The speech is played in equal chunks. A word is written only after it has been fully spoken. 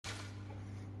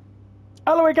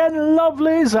Hello again,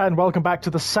 lovelies, and welcome back to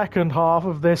the second half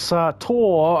of this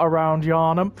tour around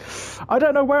Yharnam. I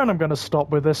don't know when I'm going to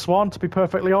stop with this one, to be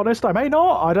perfectly honest. I may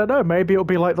not, I don't know. Maybe it'll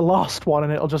be like the last one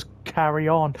and it'll just carry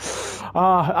on.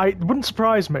 It wouldn't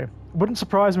surprise me. Wouldn't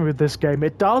surprise me with this game.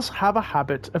 It does have a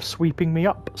habit of sweeping me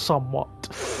up somewhat.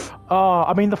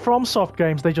 I mean, the FromSoft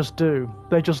games, they just do.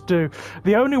 They just do.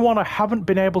 The only one I haven't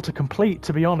been able to complete,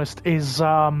 to be honest, is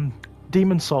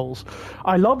Demon Souls.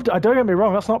 I loved it. Don't get me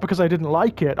wrong, that's not because I didn't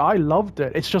like it. I loved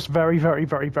it. It's just very, very,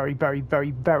 very, very, very,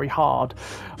 very, very hard.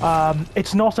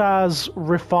 It's not as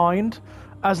refined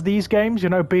as these games, you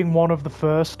know, being one of the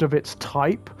first of its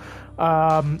type.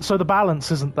 So the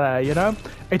balance isn't there, you know?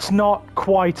 It's not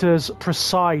quite as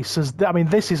precise as... I mean,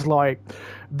 this is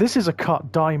a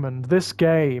cut diamond. This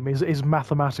game is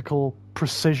mathematical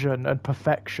precision and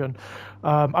perfection.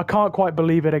 I can't quite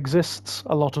believe it exists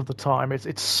a lot of the time.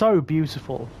 It's so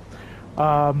beautiful.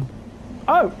 Oh!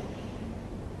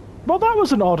 Well, that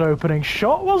was an odd opening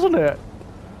shot, wasn't it?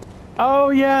 Oh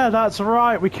yeah, that's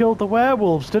right. We killed the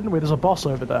werewolves, didn't we? There's a boss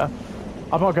over there.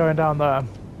 I'm not going down there.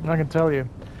 I can tell you.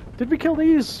 Did we kill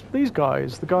these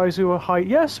guys? The guys who were high...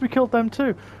 Yes, we killed them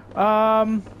too.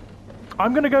 I'm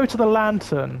going to go to the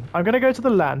lantern. I'm going to go to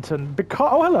the lantern because...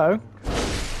 Oh, hello.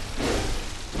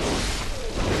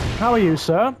 How are you,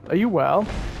 sir? Are you well?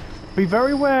 Be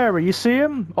very wary. You see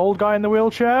him? Old guy in the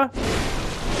wheelchair?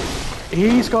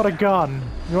 He's got a gun.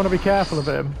 You want to be careful of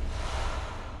him.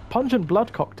 Pungent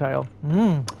blood cocktail.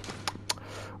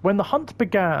 When the hunt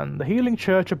began, the healing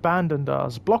church abandoned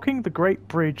us, blocking the great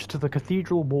bridge to the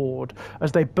cathedral ward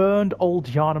as they burned old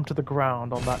Yharnam to the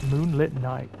ground on that moonlit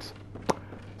night.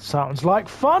 Sounds like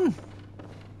fun!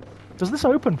 Does this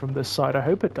open from this side? I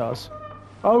hope it does.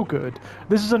 Oh, good.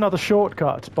 This is another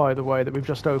shortcut, by the way, that we've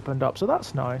just opened up, so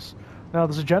that's nice. Now,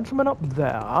 there's a gentleman up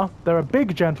there. There are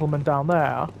big gentlemen down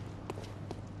there.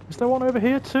 Is there one over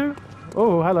here, too?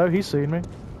 Oh, hello, he's seen me.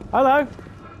 Hello!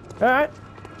 Alright.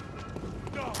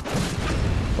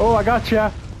 Oh, I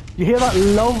gotcha. You hear that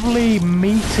lovely,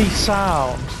 meaty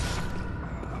sound?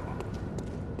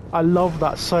 I love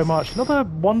that so much. Another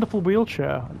wonderful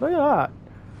wheelchair. Look at that.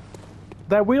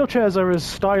 Their wheelchairs are as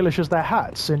stylish as their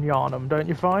hats in Yharnam, don't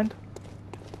you find?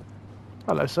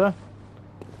 Hello, sir.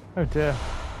 Oh dear.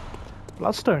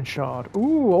 Bloodstone shard.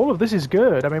 Ooh, all of this is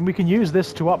good. I mean, we can use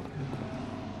this to up...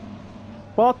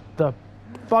 What the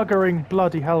buggering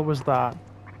bloody hell was that?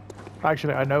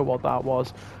 Actually, I know what that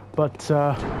was. But,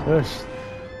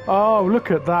 oh, look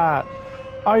at that.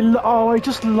 I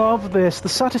just love this. The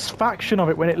satisfaction of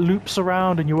it when it loops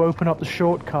around and you open up the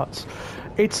shortcuts.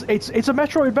 It's a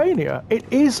Metroidvania. It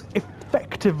is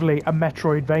effectively a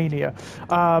Metroidvania.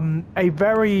 A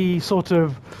very sort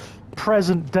of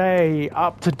present-day,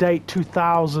 up-to-date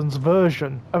 2000s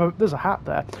version of there's a hat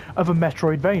there, of a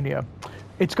Metroidvania.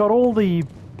 It's got all the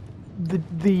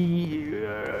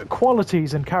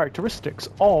qualities and characteristics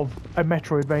of a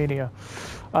Metroidvania.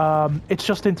 It's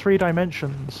just in 3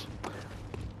 dimensions.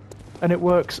 And it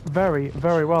works very,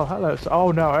 very well. Hello.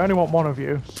 Oh no, I only want one of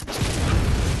you.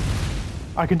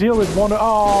 I can deal with one.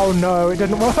 Oh no, it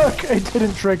didn't work. It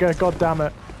didn't trigger. God damn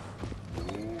it.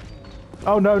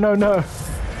 Oh no, no, no.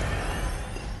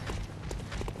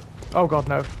 Oh god,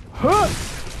 no. Huh!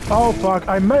 Oh fuck,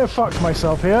 I may have fucked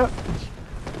myself here.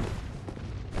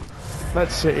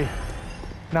 Let's see.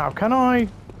 Now, can I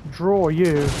draw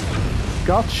you?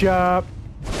 Gotcha.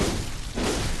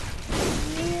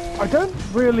 I don't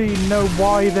really know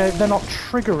why they're not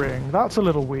triggering. That's a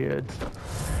little weird.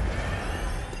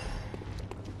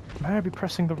 May I be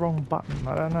pressing the wrong button?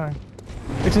 I don't know.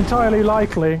 It's entirely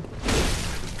likely.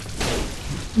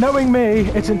 Knowing me,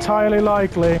 it's entirely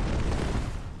likely.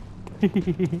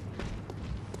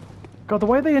 God, the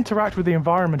way they interact with the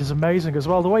environment is amazing as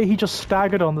well. The way he just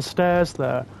staggered on the stairs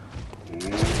there.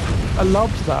 I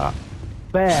loved that.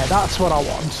 There, that's what I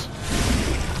want.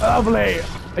 Lovely.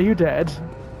 Are you dead?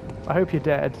 I hope you're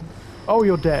dead. Oh,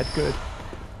 you're dead. Good.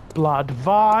 Blood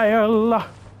vial.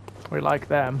 We like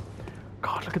them.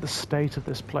 God, look at the state of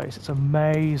this place. It's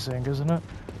amazing, isn't it?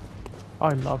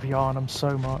 I love Yharnam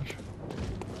so much.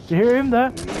 Do you hear him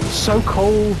there? So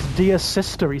cold, dear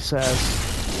sister, he says.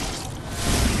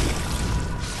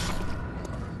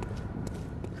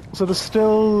 So there's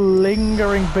still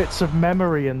lingering bits of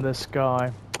memory in this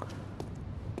guy.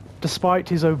 Despite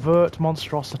his overt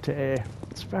monstrosity.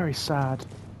 It's very sad.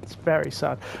 It's very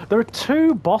sad. There are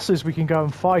 2 bosses we can go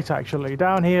and fight, actually.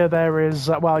 Down here there is...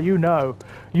 well, you know.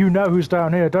 You know who's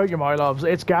down here, don't you, my loves?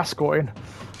 It's Gascoigne.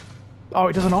 Oh,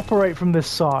 it doesn't operate from this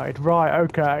side. Right,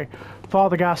 okay.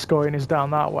 Father Gascoigne is down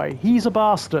that way. He's a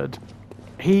bastard.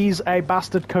 He's a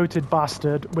bastard-coated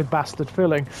bastard with bastard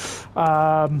filling.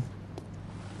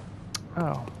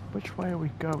 Oh, which way are we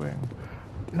going?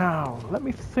 Now, let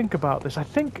me think about this. I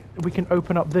think we can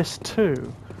open up this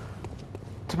too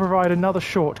to provide another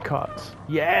shortcut.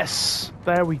 Yes!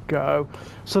 There we go.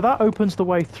 So that opens the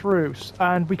way through,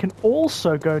 and we can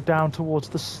also go down towards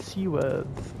the sewers,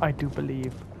 I do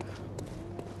believe.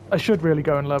 I should really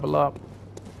go and level up.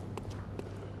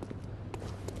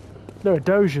 There are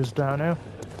doges down here.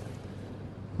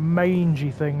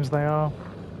 Mangy things they are.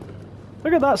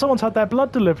 Look at that, someone's had their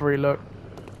blood delivery, look.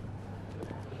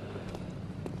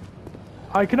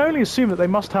 I can only assume that they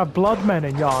must have blood men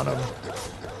in Yharnam.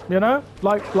 You know?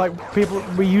 Like people,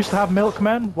 we used to have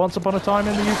milkmen once upon a time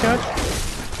in the UK.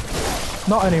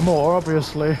 Not anymore,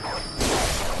 obviously.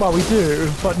 Well, we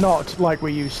do, but not like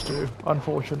we used to,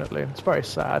 unfortunately. It's very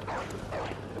sad.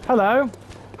 Hello.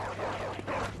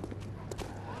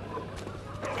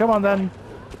 Come on then.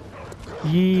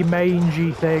 Ye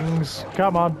mangy things.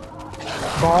 Come on.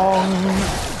 Bong.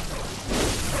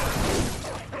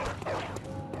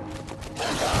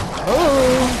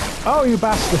 Oh! Oh, you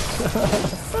bastard!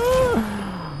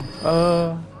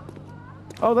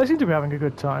 Oh, they seem to be having a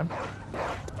good time.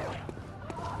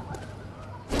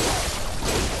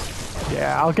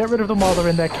 Yeah, I'll get rid of them while they're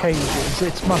in their cages.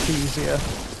 It's much easier.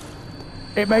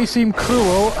 It may seem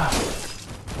cruel,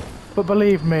 but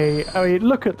believe me, I mean,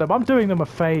 look at them. I'm doing them a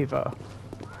favour.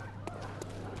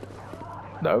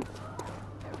 No.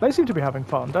 They seem to be having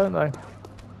fun, don't they?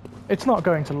 It's not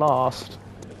going to last,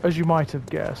 as you might have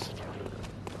guessed.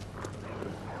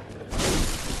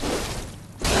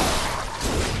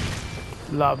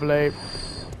 Lovely.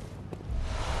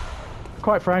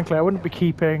 Quite frankly, I wouldn't be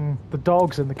keeping the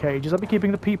dogs in the cages. I'd be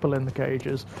keeping the people in the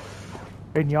cages.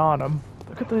 In Yharnam.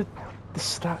 Look at the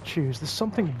statues. There's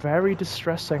something very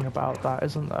distressing about that,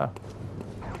 isn't there?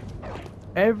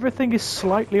 Everything is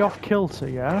slightly off kilter,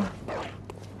 yeah?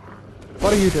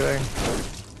 What are you doing?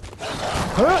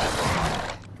 Huh?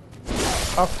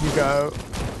 Up you go.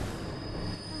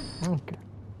 Okay.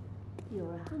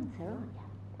 You're a hunter, aren't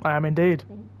you? I am indeed.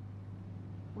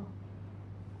 Well,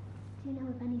 do you know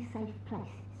of any safe places?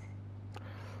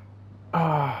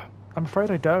 I'm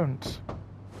afraid I don't.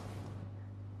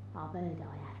 I've heard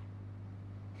I have.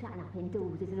 Shutting up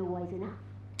indoors isn't always enough.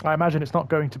 I imagine it's not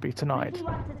going to be If tonight. you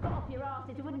once had got off your arse,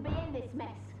 you wouldn't be in this mess.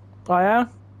 Oh yeah?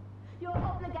 You're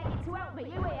obligated to help me,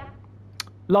 you hear?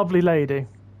 Lovely lady.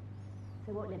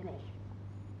 So what, Libby?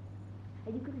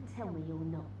 Are you going to tell me you're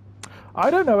not?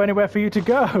 I don't know anywhere for you to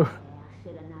go. Yeah, I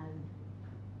should have known.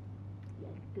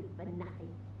 You're good for nothing.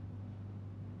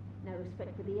 No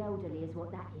respect for the elderly is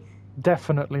what that is.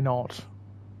 Definitely not.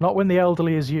 Not when the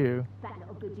elderly is you. That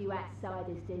little good you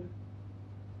outsiders do.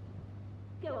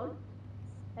 Go on.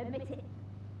 Admit it.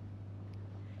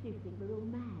 You think we're all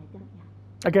mad, don't you?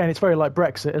 Again, it's very like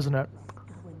Brexit, isn't it? Go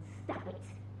and stop it.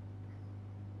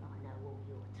 I know all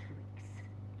your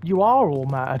tricks. You are all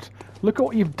mad. Look at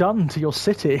what you've done to your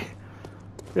city.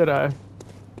 You know.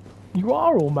 You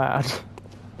are all mad.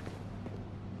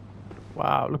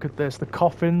 Wow, look at this. The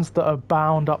coffins that are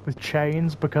bound up with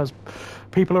chains because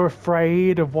people are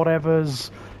afraid of whatever's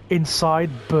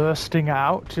inside bursting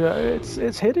out.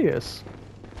 It's hideous.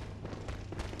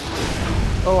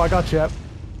 Oh, I got you.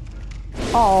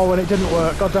 Oh, and it didn't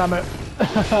work. God damn it.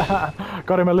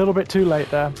 Got him a little bit too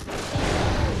late there.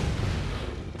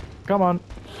 Come on.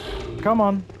 Come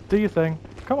on. Do your thing.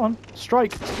 Come on.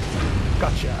 Strike.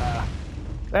 Gotcha.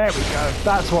 There we go.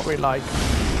 That's what we like.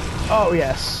 Oh,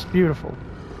 yes. Beautiful.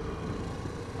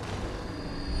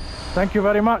 Thank you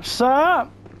very much, sir.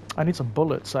 I need some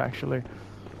bullets, actually.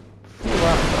 For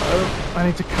that, though, I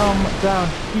need to come down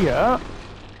here.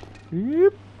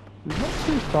 Yep. Not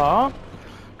too far.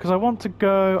 Because I want to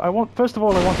go... First of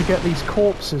all, I want to get these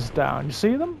corpses down. You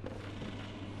see them?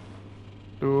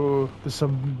 Ooh, there's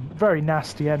some very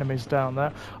nasty enemies down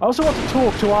there. I also want to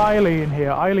talk to Eileen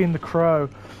here. Eileen the Crow.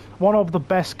 One of the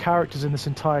best characters in this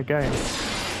entire game.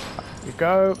 There you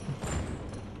go.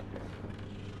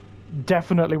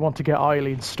 Definitely want to get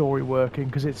Eileen's story working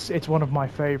because it's one of my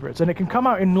favourites. And it can come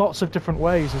out in lots of different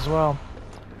ways as well.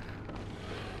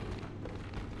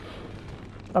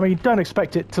 I mean, don't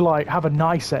expect it to, like, have a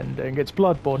nice ending. It's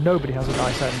Bloodborne. Nobody has a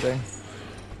nice ending.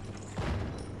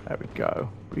 There we go.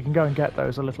 We can go and get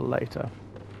those a little later.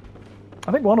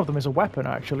 I think one of them is a weapon,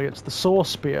 actually. It's the Saw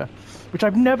Spear, which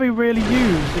I've never really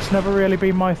used. It's never really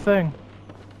been my thing.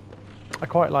 I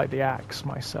quite like the axe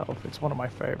myself. It's one of my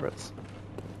favourites.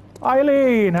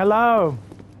 Eileen, hello!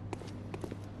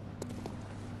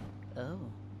 Oh.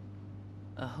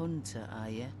 A hunter, are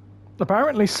you?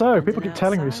 Apparently so. And People an keep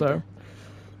telling me so. outsider?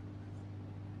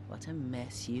 What What a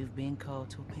mess you've been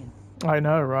caught up in. I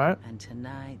know, right? And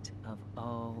tonight of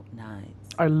all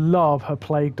nights. I love her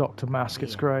Plague Doctor mask.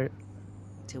 It's Here, great.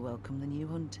 to welcome the new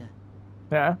hunter.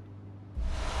 Yeah.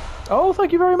 Oh,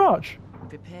 thank you very much.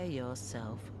 Prepare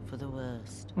yourself for the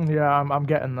worst. Yeah, I'm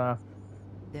getting there.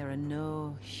 There are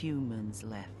no humans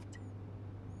left.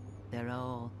 They're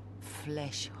all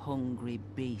flesh-hungry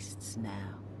beasts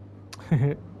now.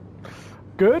 Good.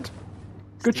 Good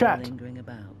Still chat. lingering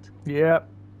about. Yep.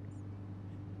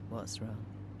 What's wrong?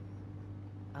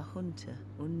 A hunter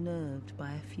unnerved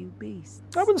by a few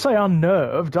beasts? I wouldn't say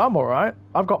unnerved. I'm all right.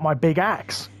 I've got my big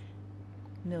axe.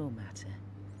 No matter.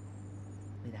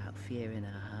 Without fear in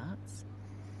our hearts,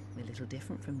 we're little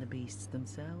different from the beasts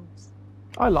themselves.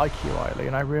 I like you,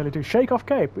 Eileen. I really do. Shake off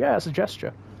cape. Yeah, it's a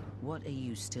gesture. What are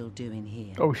you still doing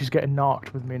here? Oh, she's getting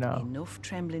knocked with me now. Enough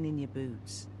trembling in your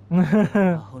boots.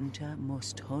 A hunter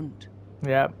must hunt.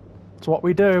 Yeah, it's what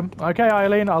we do. Okay,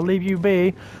 Eileen, I'll leave you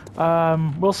be.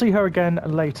 We'll see her again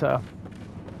later.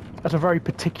 At a very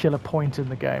particular point in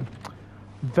the game.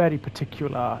 Very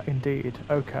particular indeed.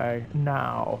 Okay,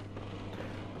 now.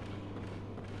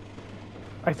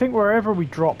 I think wherever we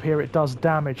drop here, it does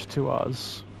damage to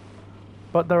us.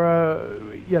 But there are,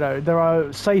 you know, there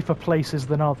are safer places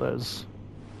than others.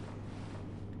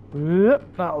 Whoop,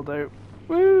 that'll do.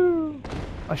 Woo!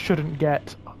 I shouldn't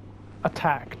get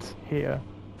attacked here.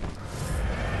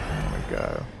 There we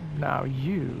go. Now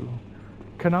you.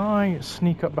 Can I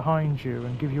sneak up behind you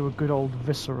and give you a good old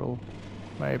visceral?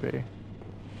 Maybe.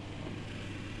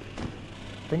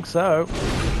 Think so.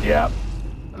 Yep.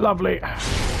 Lovely.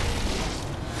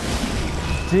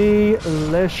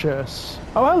 Delicious.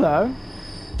 Oh, hello.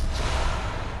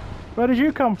 Where did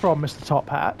you come from, Mr. Top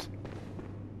Hat?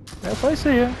 Yes, I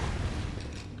see you.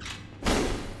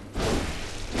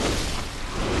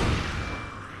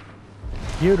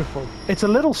 Beautiful. It's a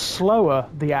little slower,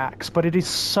 the axe, but it is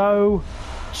so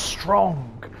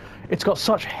strong. It's got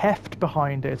such heft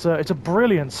behind it. It's a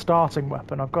brilliant starting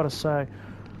weapon, I've got to say.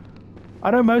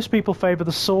 I know most people favour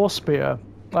the saw spear,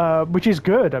 which is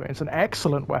good. I mean, it's an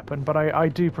excellent weapon, but I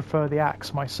do prefer the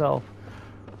axe myself.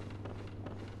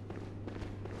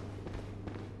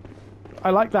 I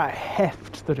like that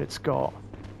heft that it's got.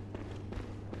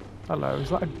 Hello, is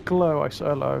that a glow?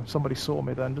 Hello, somebody saw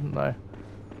me then, didn't they?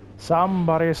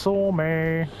 Somebody saw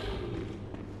me.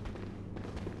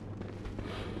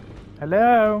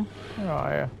 Hello? Where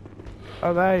are you?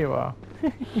 Oh, there you are.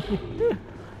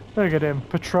 Look at him,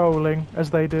 patrolling,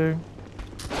 as they do.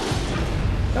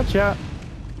 Gotcha.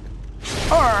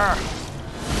 Arr!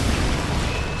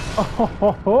 Oh,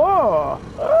 ho, ho.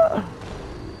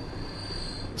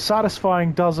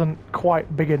 Satisfying doesn't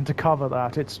quite begin to cover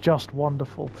that. It's just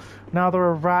wonderful. Now there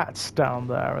are rats down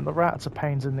there, and the rats are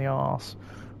pains in the arse.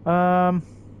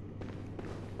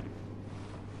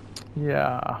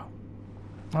 Yeah.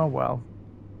 Oh well.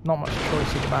 Not much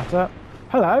choice in the matter.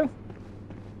 Hello.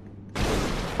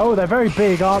 Oh, they're very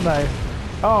big, aren't they?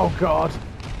 Oh god.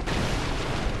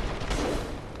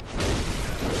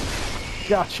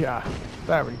 Gotcha.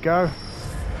 There we go.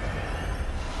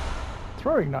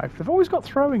 Throwing knife. They've always got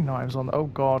throwing knives on. Oh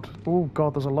god. Oh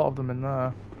god, there's a lot of them in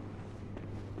there.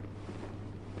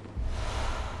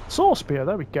 Saw spear,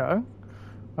 there we go.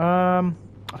 I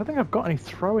don't think I've got any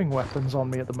throwing weapons on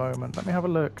me at the moment. Let me have a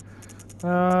look.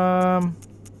 No,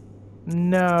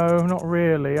 not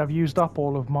really. I've used up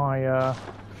all of my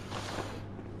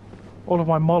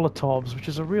Molotovs, which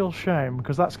is a real shame,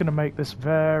 because that's going to make this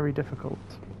very difficult.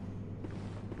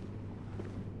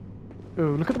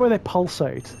 Ooh, look at the way they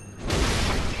pulsate.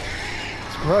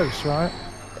 It's gross, right?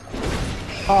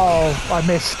 Oh, I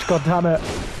missed, god damn it.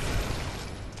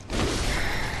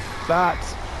 That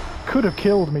could have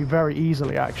killed me very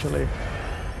easily, actually.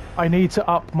 I need to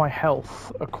up my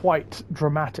health quite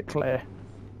dramatically.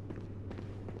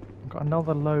 I've got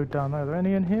another load down there. Are there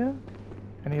any in here?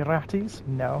 Any ratties?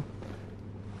 No.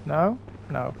 No?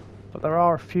 No. But there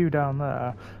are a few down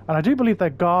there. And I do believe they're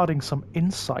guarding some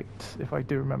insight, if I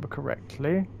do remember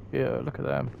correctly. Yeah, look at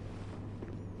them.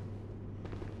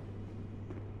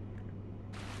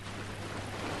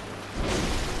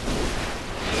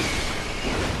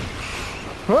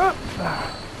 What?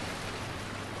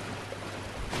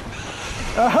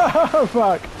 Oh,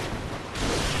 fuck.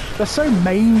 They're so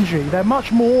mangy. They're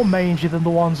much more mangy than the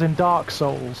ones in Dark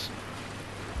Souls.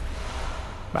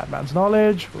 Madman's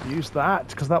Knowledge. We'll use that,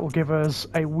 because that will give us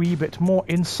a wee bit more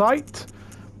insight,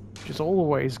 which is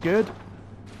always good.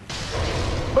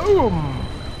 Boom!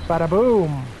 Bada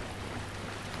boom!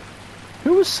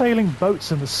 Who was sailing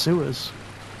boats in the sewers?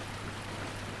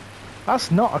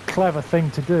 That's not a clever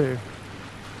thing to do.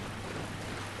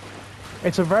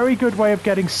 It's a very good way of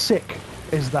getting sick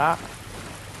is that.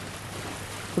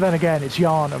 But then again, it's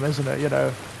Yharnam, isn't it? You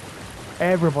know,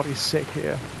 everybody's sick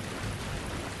here.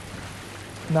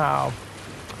 Now,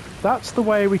 that's the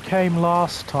way we came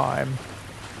last time.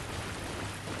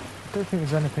 I don't think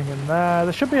there's anything in there.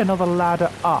 There should be another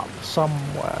ladder up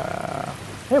somewhere.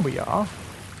 Here we are.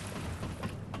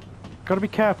 Gotta be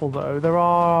careful though. There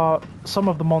are some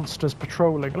of the monsters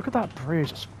patrolling. Look at that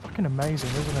bridge. It's fucking amazing,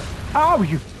 isn't it? Ow,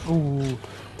 you... Ooh.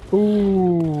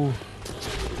 Ooh.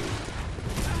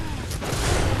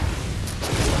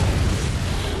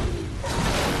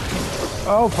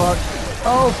 Oh fuck.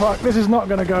 Oh fuck. This is not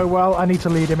gonna go well. I need to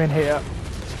lead him in here.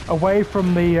 Away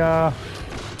from the...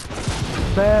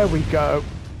 There we go.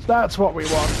 That's what we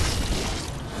want.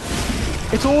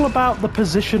 It's all about the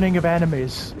positioning of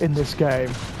enemies in this game.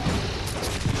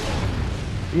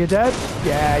 You dead?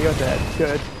 Yeah, you're dead.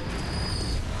 Good.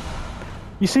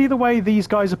 You see the way these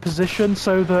guys are positioned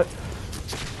so that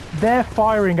they're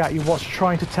firing at you whilst you're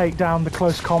trying to take down the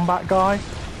close combat guy?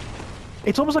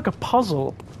 It's almost like a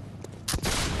puzzle.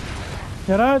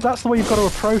 You know, that's the way you've got to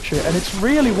approach it, and it's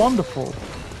really wonderful.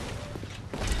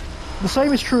 The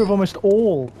same is true of almost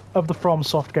all of the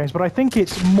FromSoft games, but I think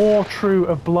it's more true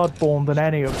of Bloodborne than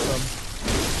any of them.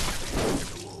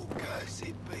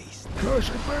 Cursed beast.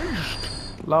 Cursed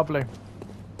beast! Lovely.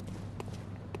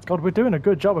 God, we're doing a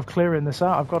good job of clearing this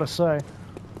out, I've got to say.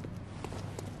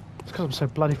 It's because I'm so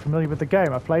bloody familiar with the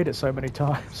game. I've played it so many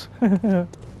times.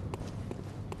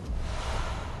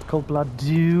 Called Blood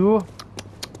Dew.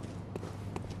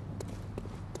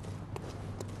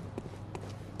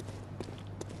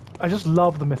 I just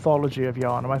love the mythology of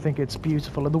Yharnam. I think it's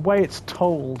beautiful, and the way it's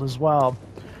told as well,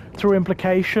 through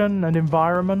implication and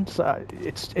environment.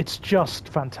 It's just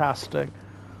fantastic.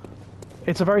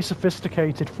 It's a very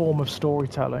sophisticated form of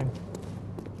storytelling.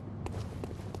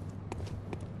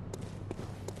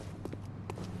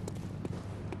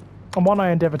 And one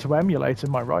I endeavour to emulate in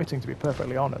my writing, to be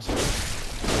perfectly honest.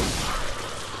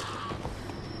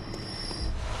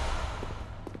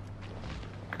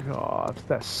 God,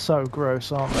 they're so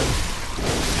gross, aren't they?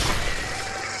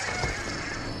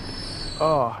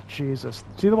 Oh, Jesus.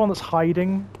 See the one that's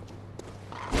hiding?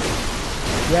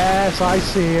 Yes, I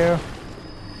see you.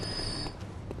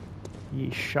 Ye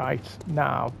shite.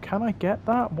 Now, can I get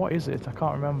that? What is it? I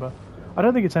can't remember. I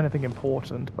don't think it's anything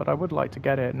important, but I would like to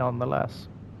get it nonetheless.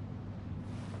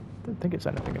 I don't think it's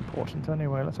anything important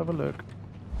anyway. Let's have a look.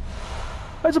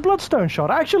 Oh, it's a bloodstone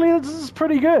shot. Actually, this is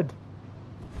pretty good.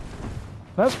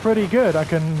 That's pretty good. I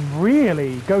can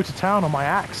really go to town on my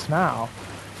axe now.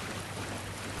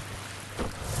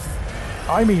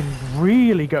 I mean,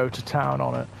 really go to town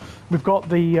on it. We've got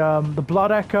the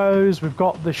blood echoes. We've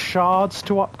got the shards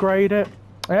to upgrade it.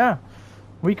 Yeah,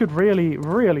 we could really,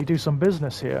 really do some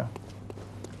business here.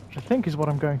 Which I think is what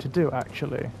I'm going to do,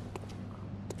 actually.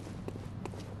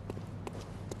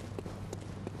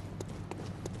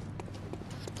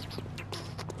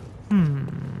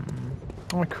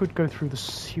 I could go through the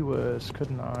sewers,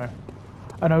 couldn't I?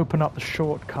 And open up the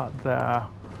shortcut there.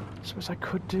 Suppose I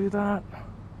could do that?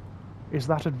 Is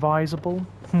that advisable?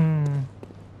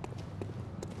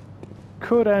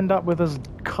 Could end up with us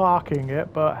carking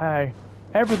it, but hey,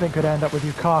 everything could end up with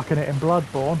you carking it in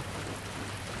Bloodborne.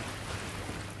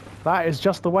 That is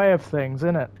just the way of things,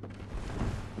 isn't it?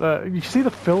 You see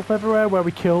the filth everywhere where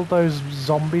we killed those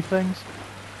zombie things?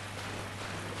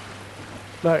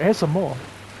 Look, here's some more.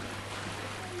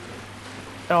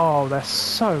 Oh, they're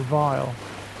so vile.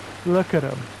 Look at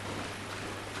them.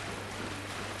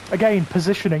 Again,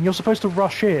 positioning. You're supposed to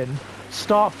rush in,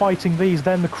 start fighting these,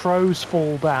 then the crows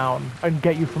fall down and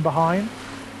get you from behind.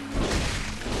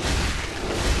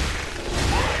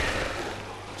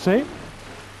 See?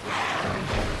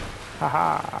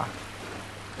 Haha.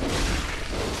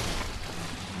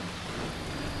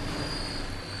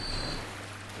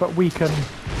 But we can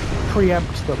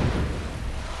preempt them.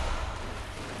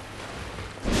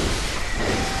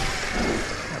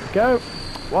 There we go.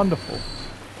 Wonderful.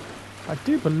 I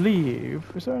do believe...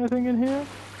 Is there anything in here?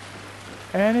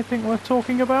 Anything worth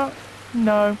talking about?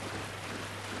 No.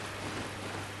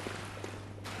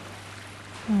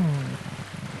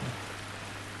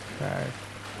 Okay.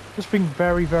 Just being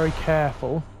very, very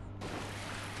careful.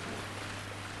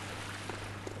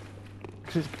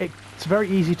 Because it's very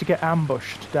easy to get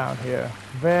ambushed down here.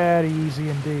 Very easy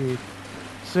indeed.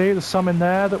 See, there's some in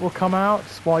there that will come out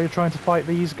while you're trying to fight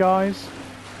these guys.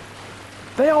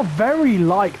 They are very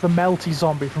like the melty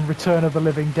zombie from Return of the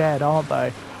Living Dead, aren't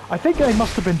they? I think they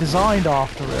must have been designed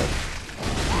after it.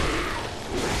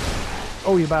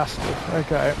 Oh, you bastard.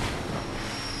 Okay.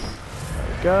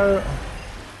 There we go.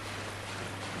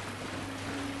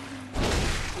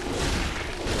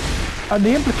 And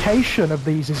the implication of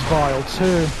these is vile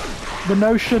too. The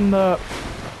notion that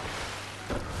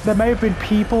there may have been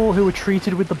people who were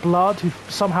treated with the blood who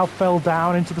somehow fell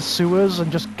down into the sewers and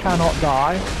just cannot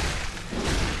die.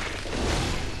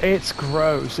 It's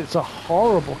gross. It's a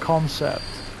horrible concept.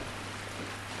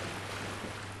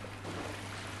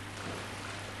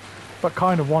 But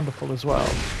kind of wonderful as well.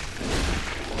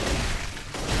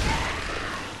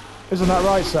 Isn't that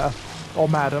right, sir? Or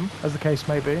madam, as the case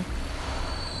may be.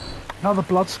 Another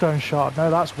bloodstone shard. No,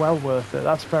 that's well worth it.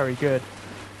 That's very good.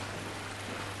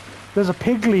 There's a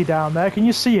pigly down there. Can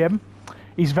you see him?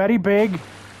 He's very big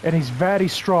and he's very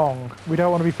strong. We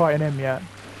don't want to be fighting him yet.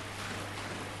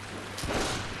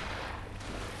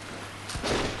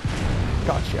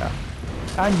 Gotcha.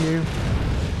 And you.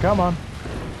 Come on.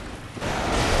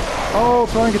 Oh,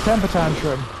 throwing a temper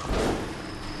tantrum.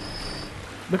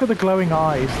 Look at the glowing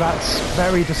eyes. That's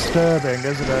very disturbing,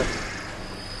 isn't it?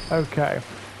 Okay.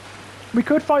 We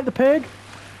could fight the pig.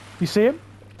 You see him?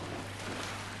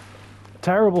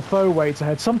 Terrible foe waits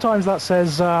ahead. Sometimes that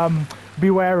says,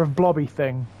 beware of blobby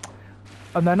thing.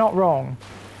 And they're not wrong.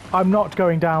 I'm not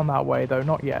going down that way, though.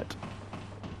 Not yet.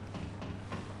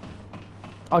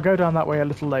 I'll go down that way a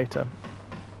little later.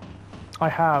 I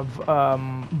have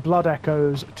blood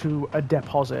echoes to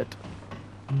deposit.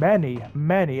 Many,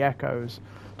 many echoes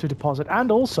to deposit.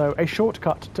 And also a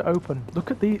shortcut to open.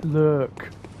 Look at the look.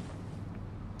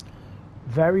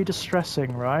 Very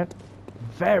distressing, right?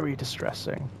 Very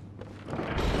distressing.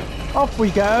 Off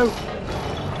we go.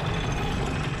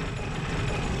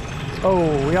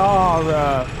 Oh, we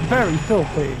are very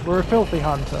filthy. We're a filthy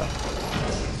hunter.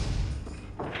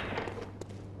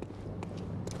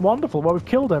 Wonderful. Well, we've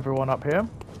killed everyone up here.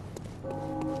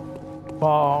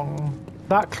 Bong.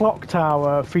 That clock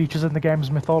tower features in the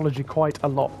game's mythology quite a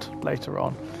lot later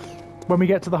on. When we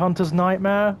get to the Hunter's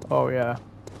Nightmare, oh yeah.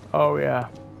 Oh yeah.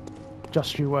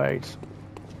 Just you wait.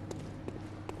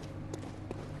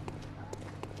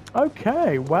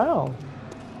 Okay, well.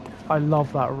 I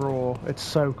love that roar. It's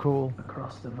so cool.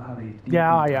 Across the valley.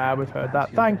 Yeah, we've heard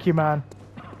that. Thank you, man.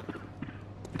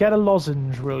 Get a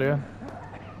lozenge, will you?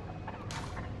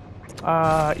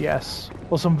 Yes.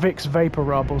 Or some Vicks Vapor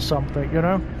Rub or something, you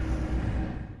know?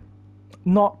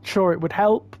 Not sure it would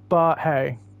help, but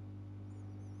hey.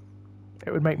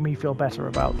 It would make me feel better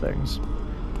about things.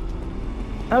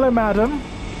 Hello, madam.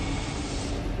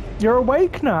 You're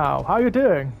awake now. How are you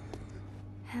doing?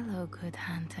 Hello, good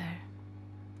hunter.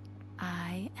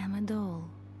 I am a doll.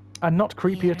 And not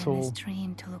creepy here at all. In this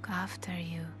dream to look after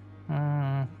you.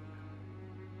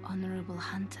 Honorable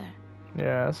hunter.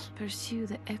 Yes. Pursue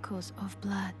the echoes of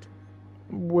blood.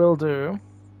 Will do.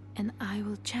 And I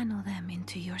will channel them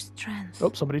into your strength.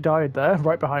 Oh, somebody died there,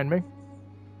 right behind me.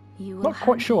 You will Not quite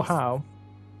hunt sure this, how.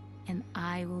 And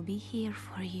I will be here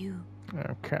for you.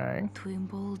 Okay. To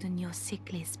embolden your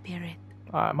sickly spirit.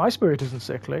 My spirit isn't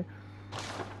sickly.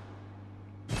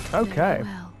 Okay. Very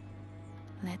well.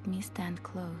 Let me stand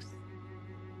close.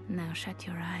 Now shut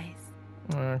your eyes.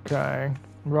 Okay.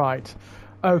 Right.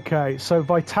 Okay, so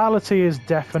vitality is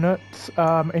definite.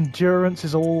 Endurance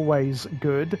is always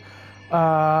good.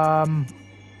 I'm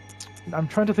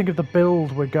trying to think of the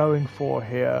build we're going for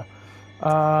here.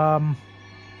 I'm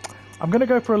going to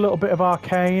go for a little bit of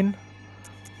arcane,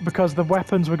 because the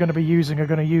weapons we're going to be using are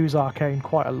going to use arcane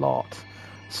quite a lot.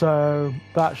 So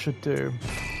that should do.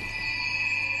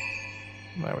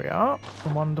 There we are.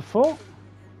 Wonderful.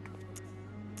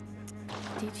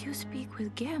 Did you speak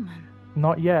with German?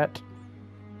 Not yet.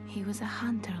 He was a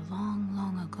hunter long,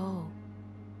 long ago,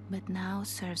 but now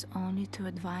serves only to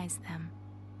advise them.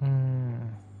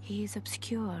 He is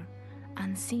obscure,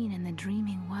 unseen in the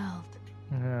dreaming world.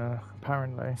 Yeah,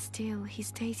 apparently. Still, he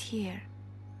stays here,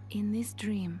 in this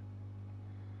dream.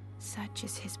 Such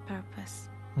is his purpose.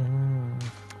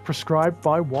 Prescribed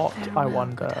by what, Farewell, I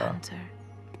wonder? good hunter.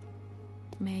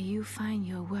 May you find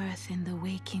your worth in the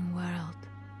waking world.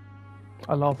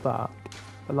 I love that.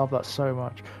 I love that so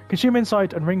much. Consume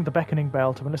insight and ring the beckoning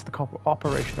bell to enlist the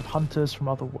cooperation of hunters from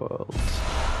other worlds.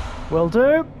 Will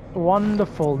do.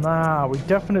 Wonderful. Now, we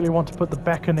definitely want to put the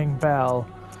beckoning bell.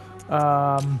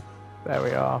 There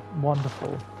we are.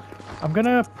 Wonderful. I'm going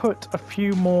to put a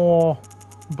few more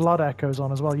blood echoes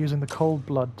on as well, using the cold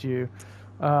blood dew.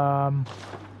 There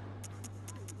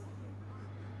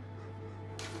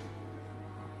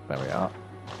we are.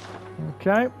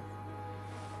 Okay.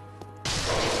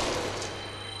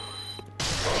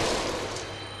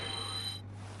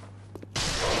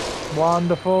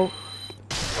 Wonderful.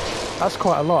 That's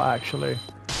quite a lot, actually.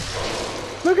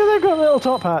 Look at they've got little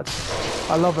top hats.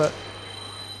 I love it.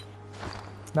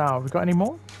 Now, have we got any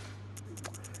more?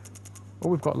 Oh,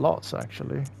 we've got lots,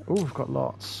 actually. Oh, we've got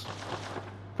lots.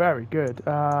 very good.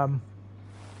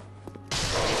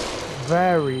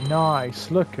 Very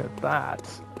nice. Look at that.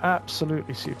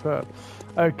 Absolutely superb.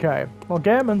 Okay. Well,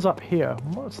 Gehrman's up here.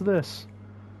 What's this?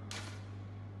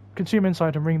 Consume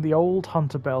insight and ring the old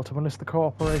hunter bell to enlist the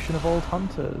cooperation of old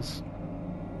hunters.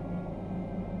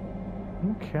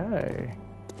 Okay.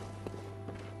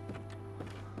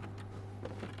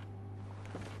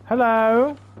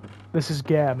 Hello. This is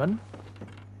Gehrman.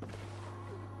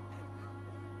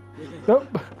 Oh.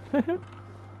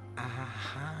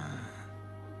 Aha.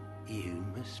 You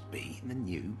must be the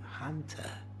new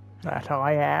hunter. That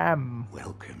I am.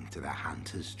 Welcome to the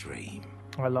hunter's dream.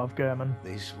 I love Gehrman.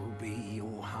 This will be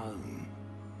your home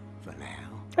for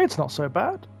now. It's not so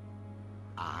bad.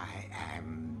 I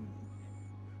am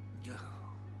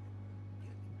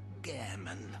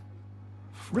Gehrman.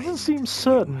 Doesn't seem Friend to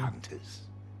certain. you hunters.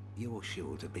 You're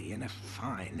sure to be in a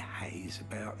fine haze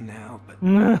about now, but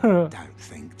don't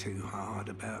think too hard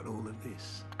about all of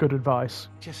this. Good advice.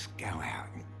 Just go out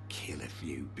and kill a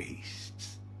few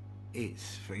beasts.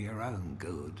 It's for your own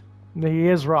good. He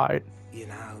is right. You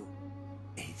know,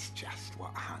 it's just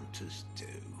what hunters do.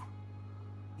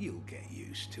 You'll get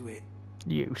used to it.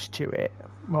 Used to it.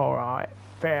 Alright,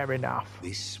 fair enough.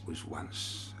 This was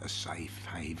once a safe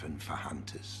haven for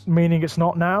hunters. Meaning it's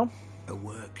not now? A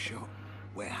workshop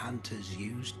where hunters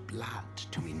used blood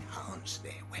to enhance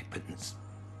their weapons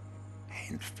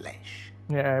and flesh.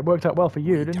 Yeah, it worked out well for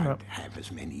you, We didn't it? don't have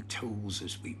as many tools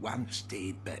as we once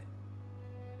did, but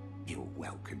you're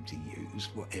welcome to use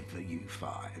whatever you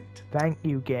find. Thank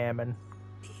you, Gehrman.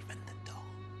 Even the dog,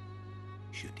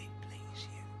 should it please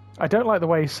you. I don't like the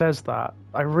way he says that.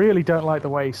 I really don't like the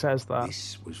way he says that.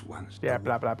 This was once Yeah, the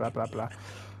blah, blah, blah, blah, blah.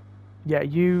 Yeah,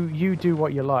 you do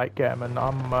what you like, Gehrman.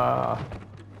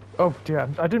 Oh, dear.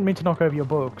 I didn't mean to knock over your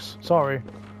books. Sorry.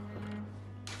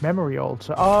 Memory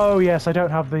alter. Oh, yes, I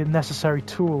don't have the necessary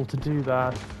tool to do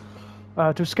that.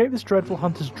 To escape this dreadful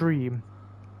hunter's dream,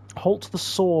 halt the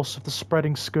source of the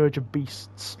spreading scourge of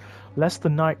beasts, lest the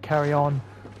night carry on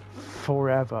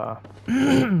forever.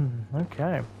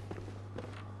 Okay.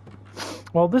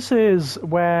 Well, this is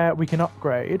where we can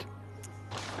upgrade.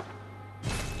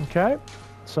 Okay.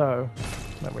 So,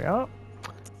 there we are.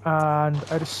 And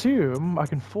I'd assume I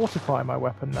can fortify my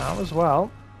weapon now as well.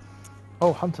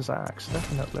 Oh, Hunter's Axe,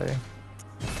 definitely.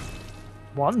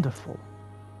 Wonderful.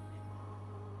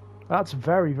 That's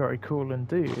very, very cool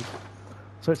indeed.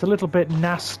 So it's a little bit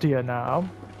nastier now.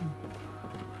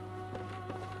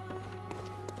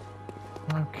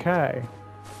 Okay.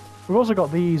 We've also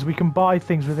got these. We can buy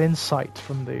things with insight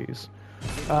from these.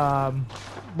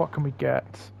 What can we get?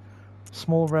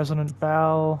 Small resonant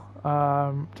bell.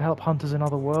 To help hunters in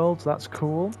other worlds. That's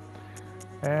cool.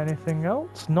 Anything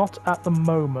else? Not at the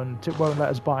moment. It won't let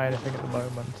us buy anything at the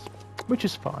moment. Which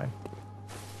is fine.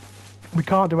 We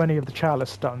can't do any of the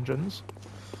Chalice dungeons.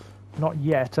 Not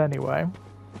yet, anyway.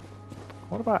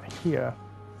 What about here?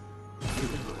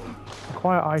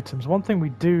 Acquire items. One thing we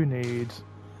do need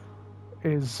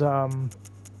is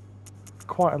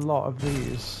quite a lot of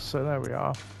these. So there we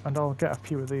are. And I'll get a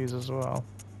few of these as well.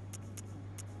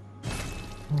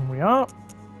 Here we are.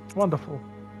 Wonderful.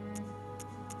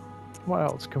 What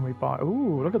else can we buy?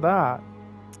 Ooh, look at that.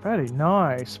 Very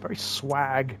nice. Very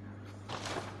swag.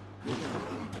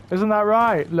 Isn't that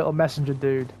right, little messenger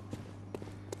dude?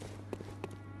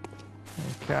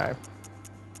 Okay.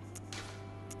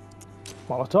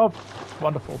 Molotov.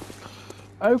 Wonderful.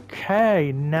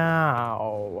 Okay,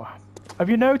 now. Have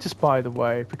you noticed, by the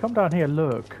way, if we come down here,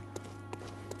 look.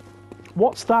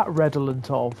 What's that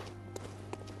redolent of?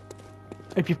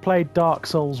 If you've played Dark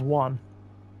Souls 1.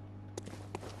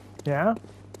 Yeah?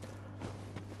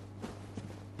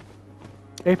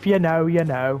 If you know, you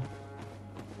know.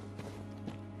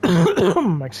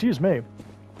 Excuse me.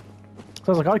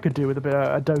 Sounds like I could do with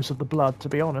a dose of the blood, to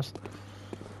be honest.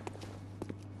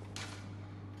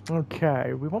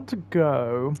 Okay, we want to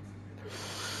go...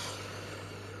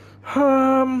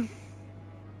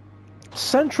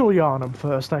 Central Yharnam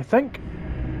first, I think.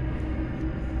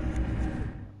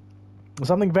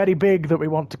 Something very big that we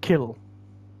want to kill.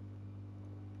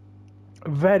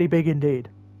 Very big indeed.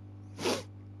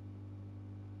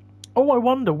 Oh, I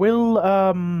wonder, will,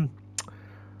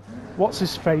 what's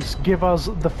his face give us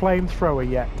the flamethrower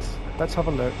yet? Let's have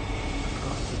a look.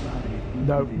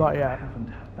 No, not yet.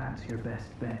 That's your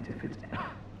best bet if it's...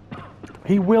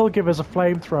 He will give us a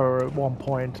flamethrower at one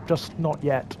point, just not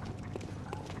yet.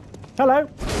 Hello!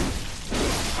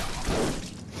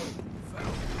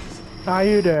 How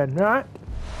you doing, right?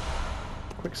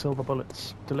 Quicksilver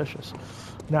bullets, delicious.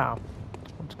 Now,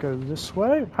 I want to go this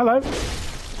way. Hello!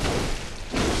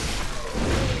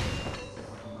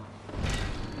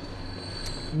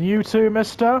 You too,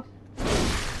 mister.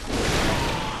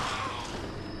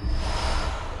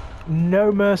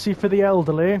 No mercy for the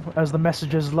elderly, as the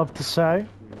messengers love to say.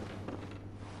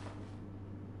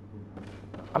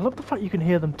 I love the fact you can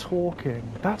hear them talking.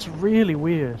 That's really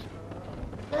weird.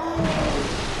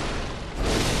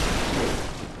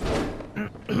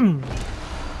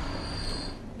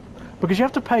 Because you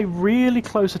have to pay really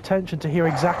close attention to hear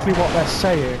exactly what they're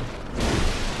saying.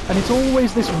 And it's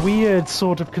always this weird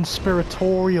sort of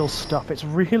conspiratorial stuff. It's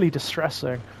really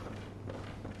distressing.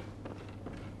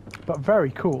 But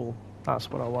very cool. That's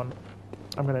what I want.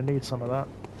 I'm going to need some of that.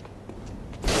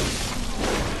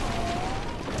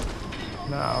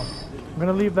 Now, I'm going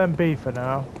to leave them be for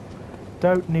now.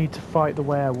 Don't need to fight the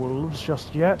werewolves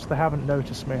just yet. They haven't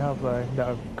noticed me, have they?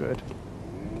 No, good.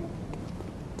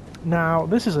 Now,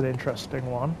 this is an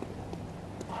interesting one.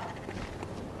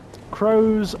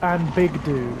 Crows and big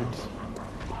dudes.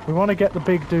 We want to get the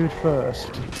big dude first.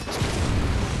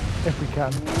 If we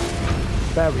can.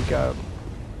 There we go.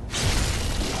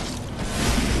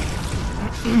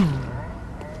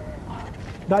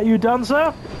 That you done,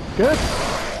 sir? Good.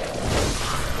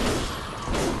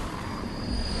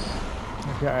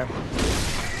 Okay.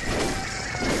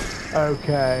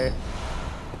 Okay.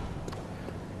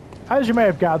 As you may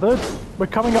have gathered, we're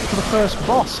coming up to the first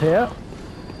boss here.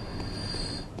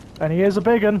 And he is a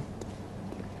big un.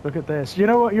 Look at this. You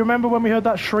know what? You remember when we heard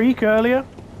that shriek earlier?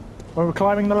 When we were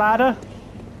climbing the ladder?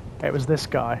 It was this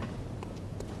guy.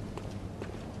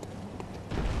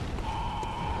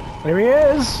 Here he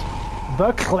is!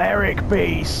 The cleric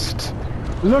beast!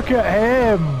 Look at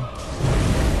him!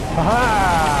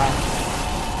 Aha!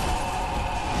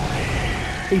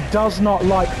 He does not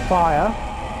like fire.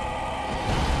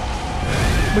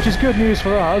 Which is good news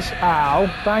for us. Ow,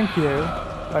 thank you.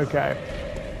 Okay.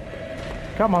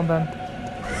 Come on then.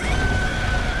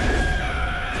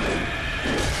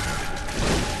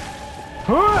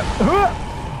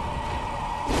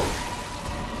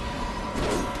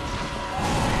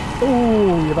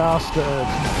 Ooh, you bastard.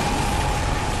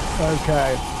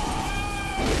 Okay.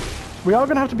 We are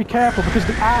going to have to be careful because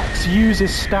the axe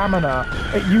uses stamina.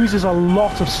 It uses a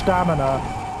lot of stamina.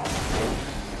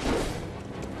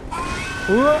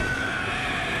 Oh.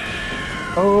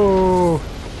 Oh.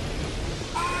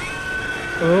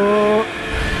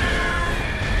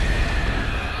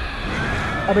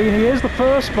 I mean, he is the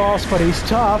first boss, but he's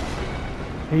tough.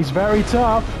 He's very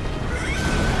tough.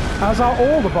 As are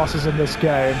all the bosses in this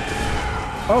game.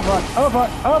 Over, over,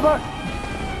 over!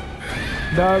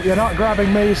 No, you're not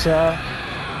grabbing me, sir.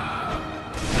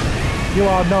 You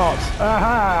are not.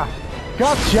 Aha!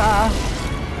 Gotcha!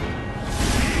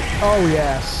 Oh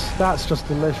yes, that's just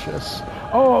delicious.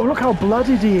 Oh, look how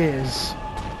bloodied he is.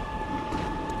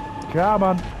 Come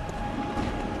on.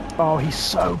 Oh, he's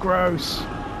so gross.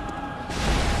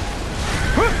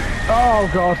 Oh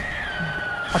god.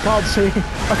 I can't see.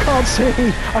 I can't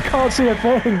see. I can't see a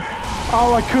thing.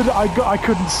 Oh, I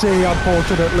couldn't see,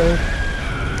 unfortunately.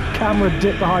 Camera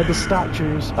dipped behind the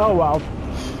statues. Oh well.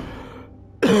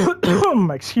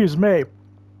 Excuse me.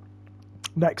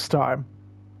 Next time.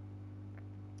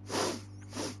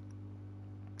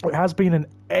 It has been an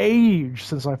age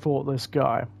since I fought this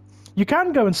guy. You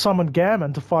can go and summon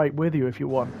Gehrman to fight with you if you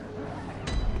want.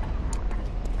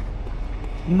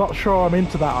 I'm not sure I'm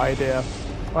into that idea.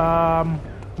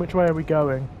 Which way are we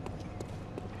going?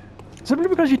 Simply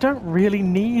because you don't really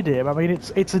need him. I mean,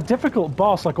 it's a difficult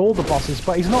boss like all the bosses,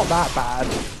 but he's not that bad.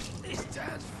 This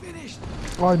town's finished.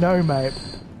 I know, mate.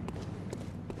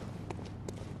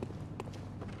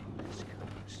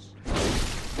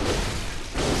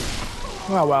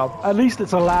 Oh well, at least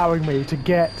it's allowing me to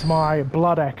get my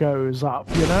blood echoes up,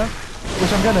 you know?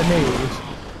 Which I'm gonna need.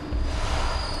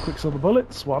 Quicksilver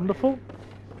bullets, wonderful.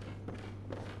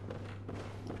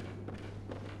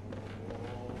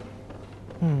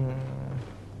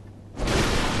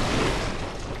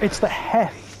 It's the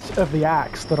heft of the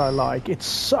axe that I like. It's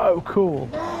so cool.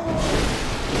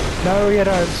 No, you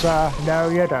don't, sir. No,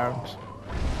 you don't.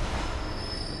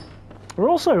 We're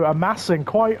also amassing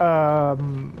quite a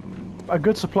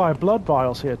good supply of blood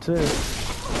vials here too,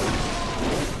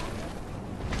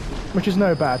 which is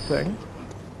no bad thing.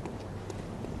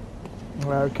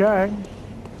 Okay.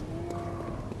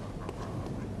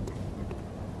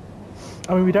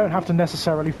 I mean, we don't have to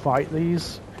necessarily fight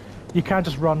these. You can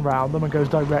just run round them and goes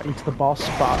directly to the boss,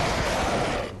 but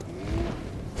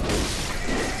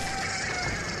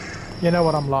you know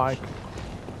what I'm like.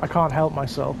 I can't help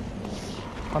myself,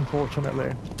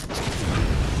 unfortunately.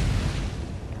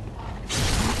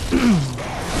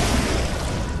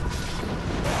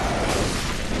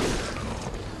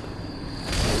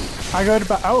 I go to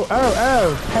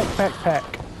oh, peck, peck, peck.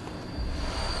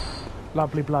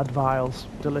 Lovely blood vials.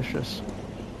 Delicious.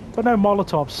 But no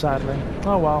Molotovs, sadly.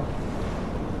 Oh well.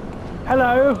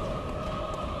 Hello!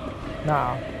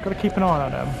 Nah, gotta keep an eye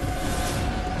on him.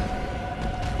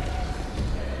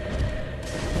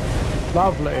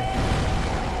 Lovely.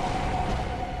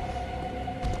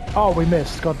 Oh, we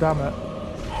missed. God damn it.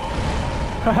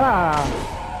 Haha!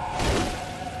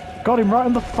 Got him right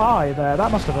in the thigh there.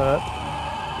 That must have hurt.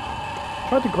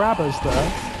 Tried to grab us there.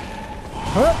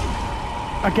 Huh?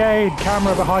 Again,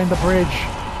 camera behind the bridge.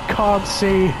 Can't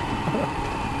see.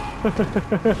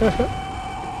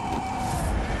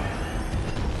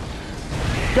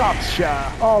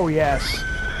 Gotcha! Oh, yes.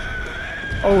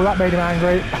 Oh, that made him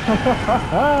angry.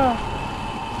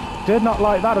 Did not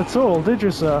like that at all, did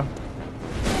you, sir?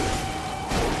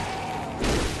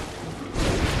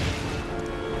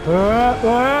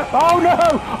 Oh, no!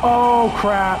 Oh,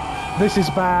 crap. This is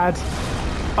bad.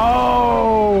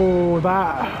 Oh,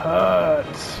 that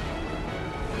hurt.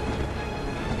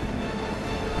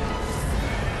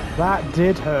 That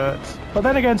did hurt. But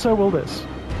then again, so will this.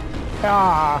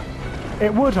 Ah,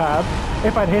 it would have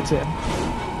if I'd hit him.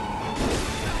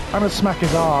 I'm gonna smack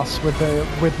his ass with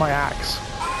my axe.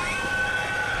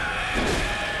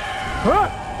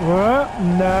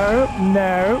 No,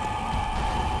 no.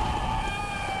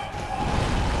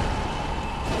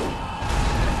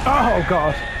 Oh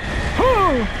God.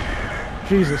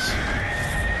 Jesus.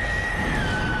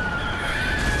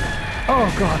 Oh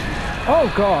God. Oh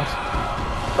God.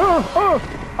 Oh,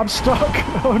 I'm stuck.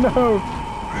 Oh no.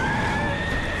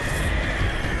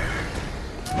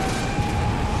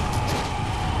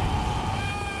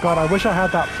 God, I wish I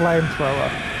had that flamethrower.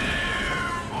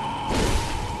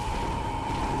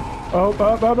 Oh,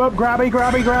 grabby,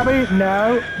 grabby, grabby.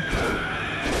 No.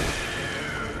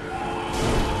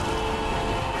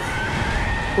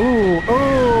 Ooh,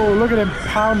 look at him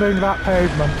pounding that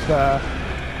pavement there.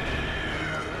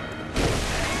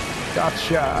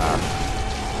 Gotcha.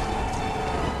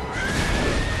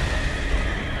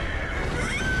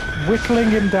 Whittling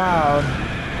him down.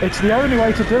 It's the only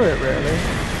way to do it, really.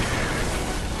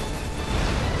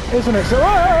 Isn't it? So,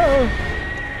 whoa!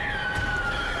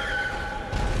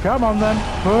 Come on then.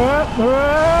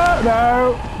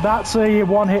 No, that's a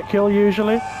one-hit kill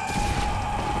usually.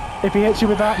 If he hits you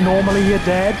with that, normally you're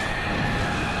dead.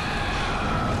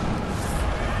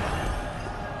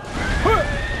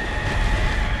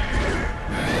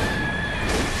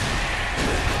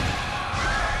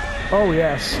 Oh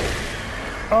yes.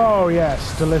 Oh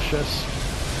yes, delicious.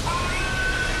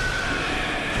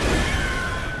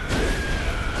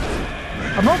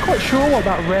 I'm not quite sure what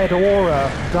that red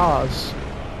aura does.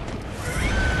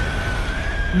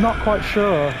 I'm not quite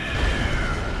sure.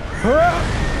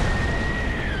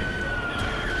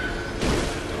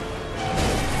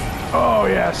 Oh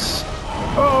yes.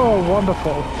 Oh,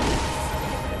 wonderful.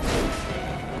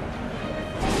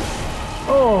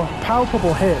 Oh,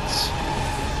 palpable hits.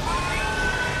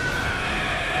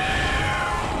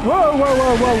 Whoa, whoa,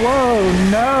 whoa, whoa, whoa.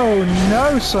 No,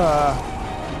 no, sir.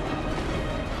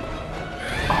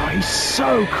 Oh, he's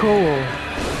so cool.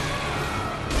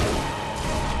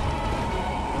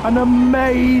 An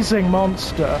amazing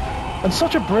monster. And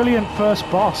such a brilliant first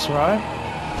boss, right?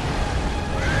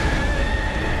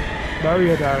 No,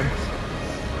 you don't.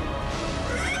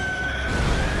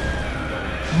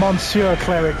 Monsieur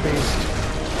Cleric Beast.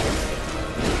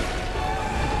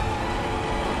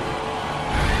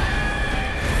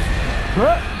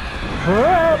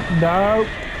 No.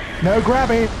 No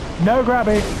grabby. No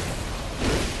grabby.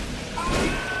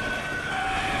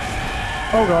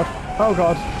 Oh God. Oh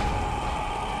God.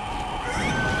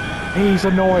 He's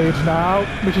annoyed now,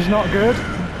 which is not good.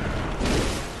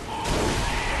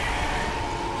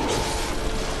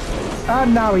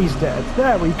 And now he's dead.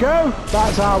 There we go.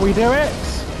 That's how we do it.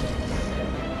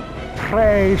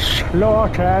 Prey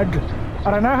slaughtered.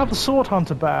 And I now have the Sword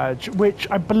Hunter badge, which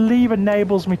I believe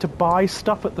enables me to buy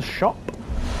stuff at the shop.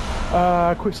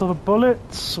 Quicksilver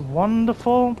bullets,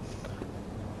 wonderful.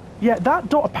 Yeah, that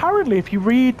door, apparently if you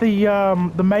read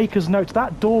the maker's notes,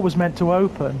 that door was meant to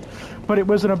open, but it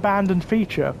was an abandoned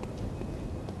feature.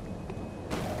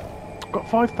 Got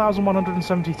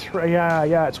 5,173,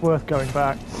 yeah, it's worth going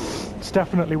back. It's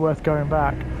definitely worth going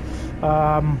back.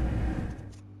 I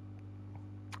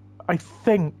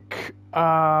think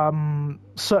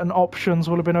certain options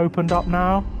will have been opened up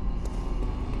now.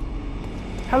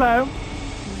 Hello.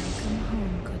 Welcome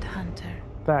home, good hunter.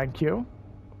 Thank you.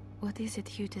 What is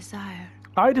it you desire?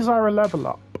 I desire a level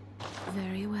up.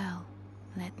 Very well.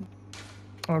 Let me...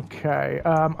 Okay,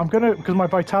 I'm gonna, because my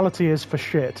vitality is for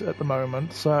shit at the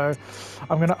moment, so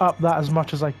I'm gonna up that as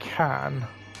much as I can.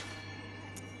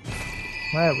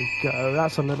 There we go.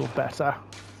 That's a little better.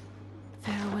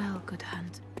 Farewell, good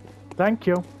hunt. Thank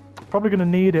you. Probably going to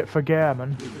need it for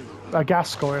Gammon.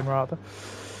 Gascoigne, rather.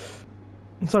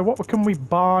 So what can we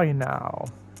buy now?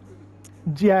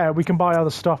 Yeah, we can buy other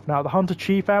stuff now. The Hunter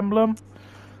Chief emblem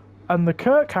and the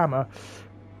Kirk hammer.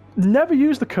 Never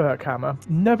used the Kirk hammer.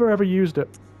 Never ever used it.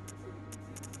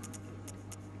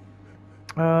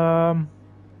 I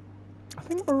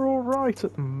think we're all right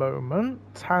at the moment.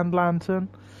 Hand lantern.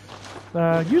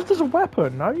 Used as a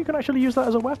weapon. No, you can actually use that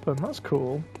as a weapon. That's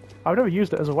cool. I've never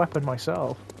used it as a weapon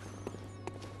myself.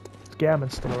 Is Gammon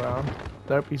still around?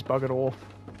 Nope, he's buggered off.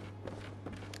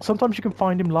 Sometimes you can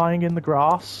find him lying in the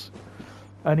grass,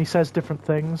 and he says different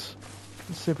things.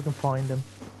 Let's see if we can find him.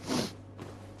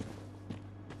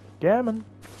 Gammon.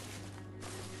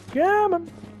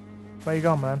 Gammon. Where you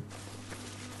gone, man?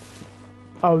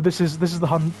 Oh, this is the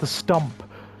stump.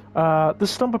 The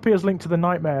stump appears linked to the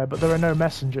nightmare, but there are no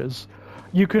messengers.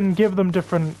 You can give them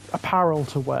different apparel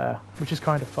to wear, which is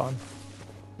kind of fun.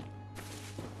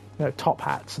 You know, top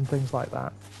hats and things like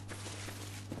that.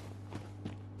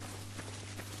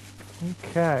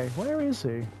 Okay, where is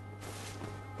he?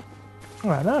 Oh,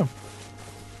 I don't know.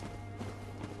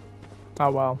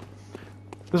 Oh well.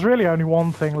 There's really only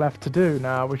one thing left to do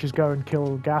now, which is go and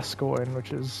kill Gascoigne,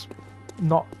 which is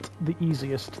not the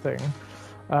easiest thing.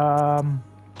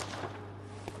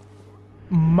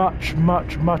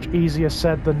 Much easier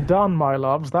said than done, my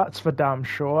loves, that's for damn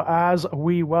sure, as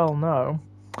we well know.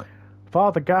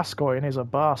 Father Gascoigne is a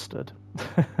bastard.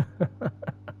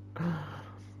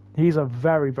 He's a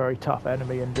very, very tough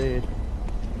enemy indeed.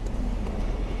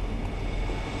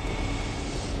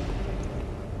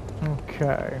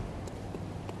 Okay.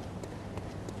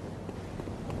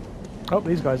 Oh,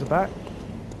 these guys are back.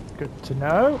 Good to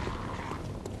know.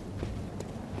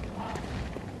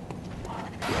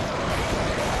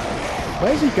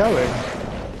 Where's he going?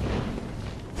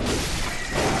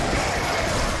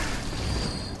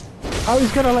 Oh,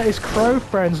 he's gonna let his crow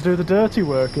friends do the dirty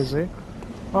work, is he?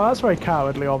 Well, that's very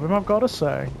cowardly of him, I've got to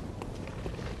say.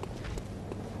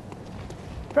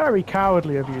 Very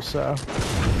cowardly of you, sir.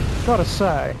 Gotta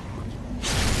say.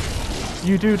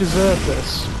 You do deserve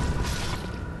this.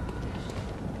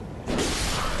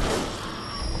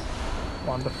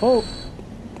 Wonderful.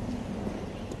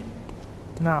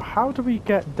 Now, how do we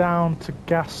get down to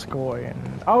Gascoigne?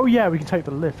 Oh yeah, we can take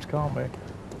the lift, can't we?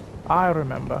 I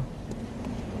remember.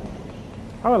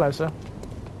 Oh, hello, sir.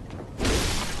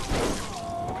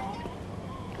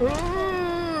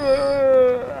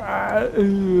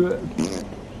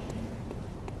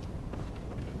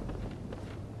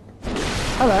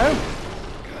 Hello.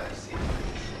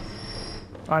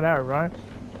 I know, right?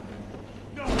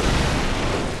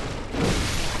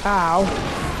 Ow.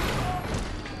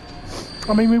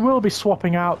 I mean, we will be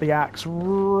swapping out the axe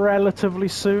relatively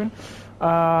soon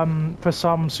for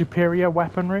some superior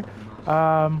weaponry.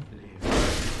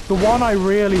 The one I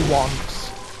really want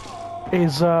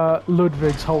is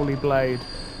Ludwig's Holy Blade,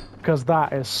 because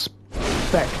that is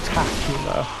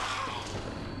spectacular.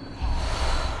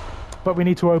 But we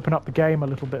need to open up the game a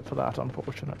little bit for that,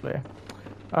 unfortunately.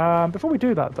 Before we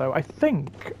do that, though, I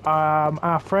think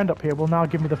our friend up here will now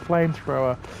give me the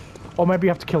flamethrower. Or maybe you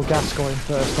have to kill Gascoigne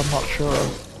first, I'm not sure.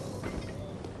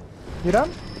 You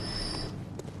done?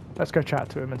 Let's go chat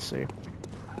to him and see.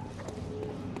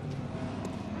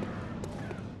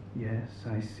 Yes,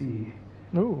 I see.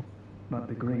 Ooh. But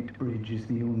the Great Bridge is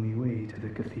the only way to the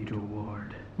Cathedral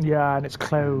Ward. Yeah, and it's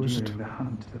closed. During the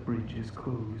hunt, the bridge is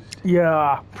closed.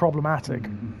 Yeah, problematic.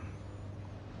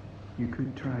 You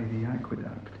could try the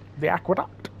aqueduct. The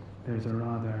aqueduct? There's a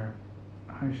rather,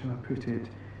 how shall I put it,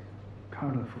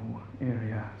 colourful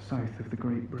area south of the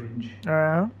Great Bridge.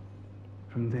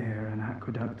 From there, an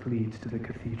aqueduct leads to the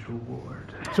Cathedral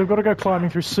Ward. So we've got to go climbing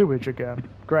through sewage again.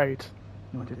 Great.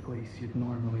 Not a place you'd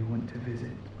normally want to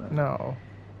visit, but No.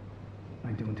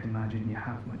 I don't imagine you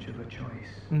have much of a choice.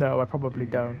 No, I probably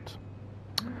don't.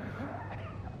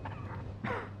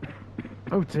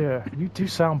 Oh dear, you do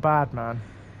sound bad, man.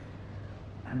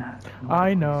 And that's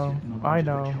I know, I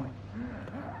know.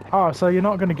 Oh, so you're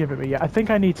not going to give it me yet. I think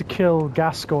I need to kill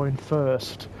Gascoigne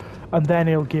first, and then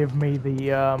he'll give me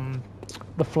the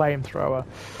flamethrower.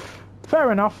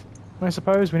 Fair enough. I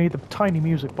suppose we need the tiny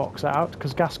music box out,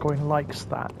 because Gascoigne likes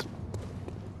that.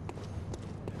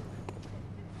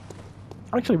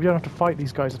 Actually, we don't have to fight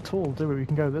these guys at all, do we? We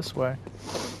can go this way.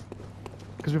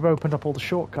 Because we've opened up all the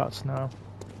shortcuts now.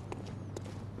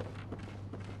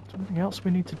 Is there anything else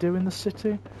we need to do in the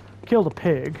city? Kill the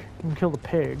pig. We can kill the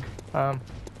pig.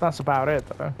 That's about it,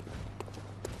 though.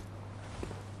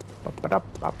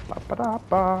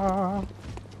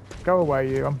 Go away,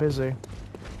 you. I'm busy.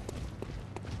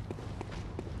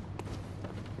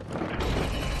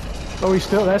 Oh,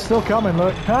 they're still coming,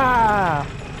 look. Ah!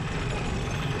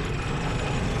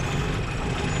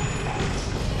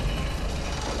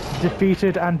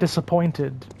 Defeated and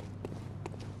disappointed.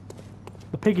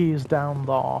 The piggy is down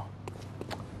there.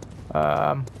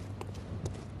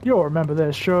 You'll remember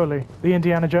this, surely. The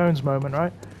Indiana Jones moment,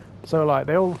 right? So, like,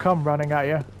 they all come running at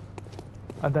you.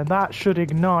 And then that should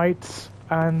ignite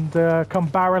and come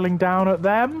barreling down at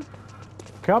them.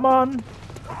 Come on.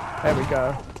 There we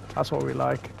go. That's what we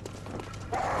like.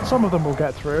 Some of them will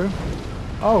get through.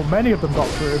 Oh, many of them got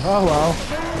through. Oh, well.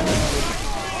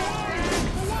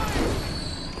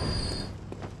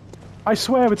 I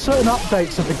swear, with certain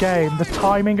updates of the game, the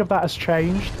timing of that has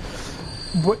changed.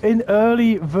 In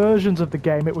early versions of the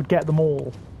game, it would get them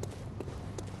all.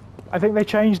 I think they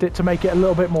changed it to make it a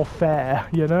little bit more fair,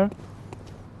 you know?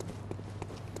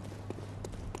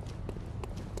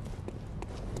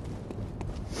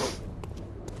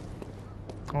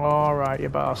 Alright, you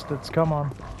bastards, come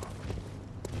on.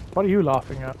 What are you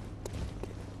laughing at?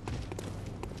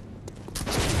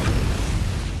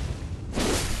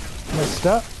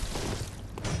 Mister?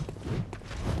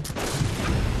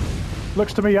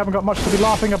 Looks to me you haven't got much to be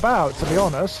laughing about, to be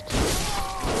honest.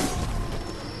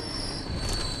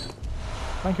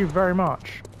 Thank you very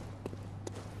much.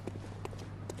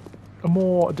 A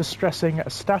more distressing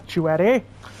statuary.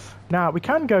 Now, we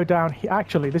can go down here.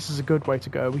 Actually, this is a good way to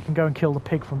go. We can go and kill the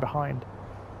pig from behind.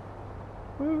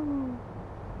 Woo.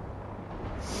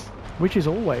 Which is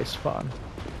always fun.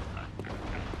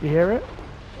 You hear it?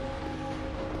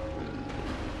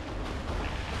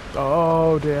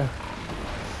 Oh, dear.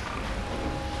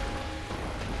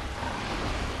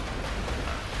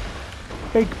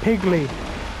 Big Pigly.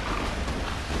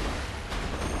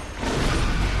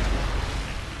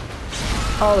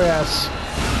 Oh, yes.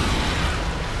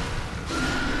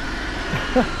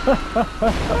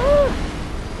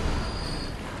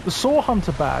 The Saw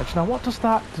Hunter badge. Now, what does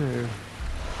that do?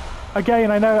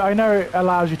 Again, I know it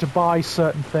allows you to buy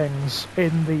certain things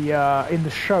in the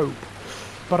shop,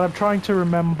 but I'm trying to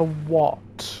remember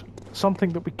what.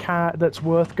 Something that that's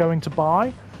worth going to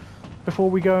buy before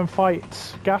we go and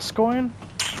fight Gascoigne?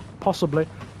 Possibly.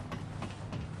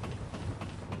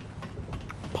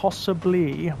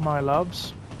 Possibly, my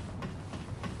loves.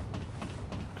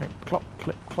 Okay, clop,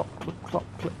 clip, clop, clip, clop,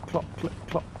 clip, clop, clip,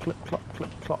 clop, clip, clop,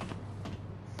 clip, clop.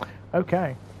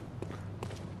 Okay.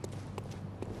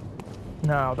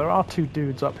 Now, there are two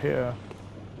dudes up here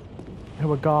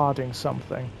who are guarding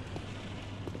something.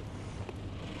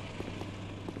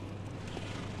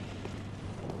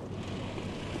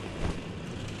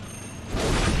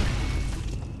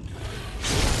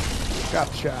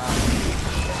 Gotcha.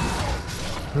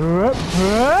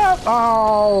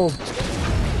 Oh!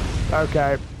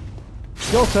 Okay.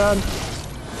 Your turn.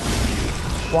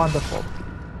 Wonderful.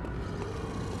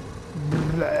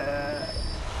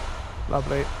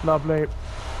 Lovely, lovely.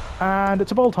 And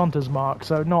it's a Bolt Hunter's mark,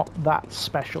 so not that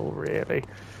special, really.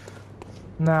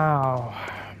 Now,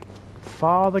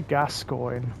 Father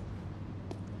Gascoigne.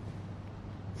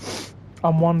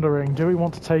 I'm wondering, do we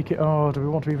want to take it? Oh, do we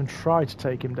want to even try to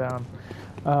take him down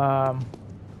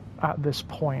at this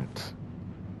point?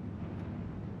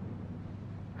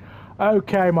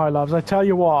 Okay, my loves, I tell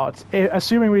you what,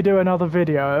 assuming we do another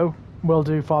video, we'll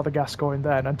do Father Gascoigne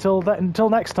then. Until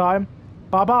next time,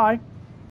 bye-bye.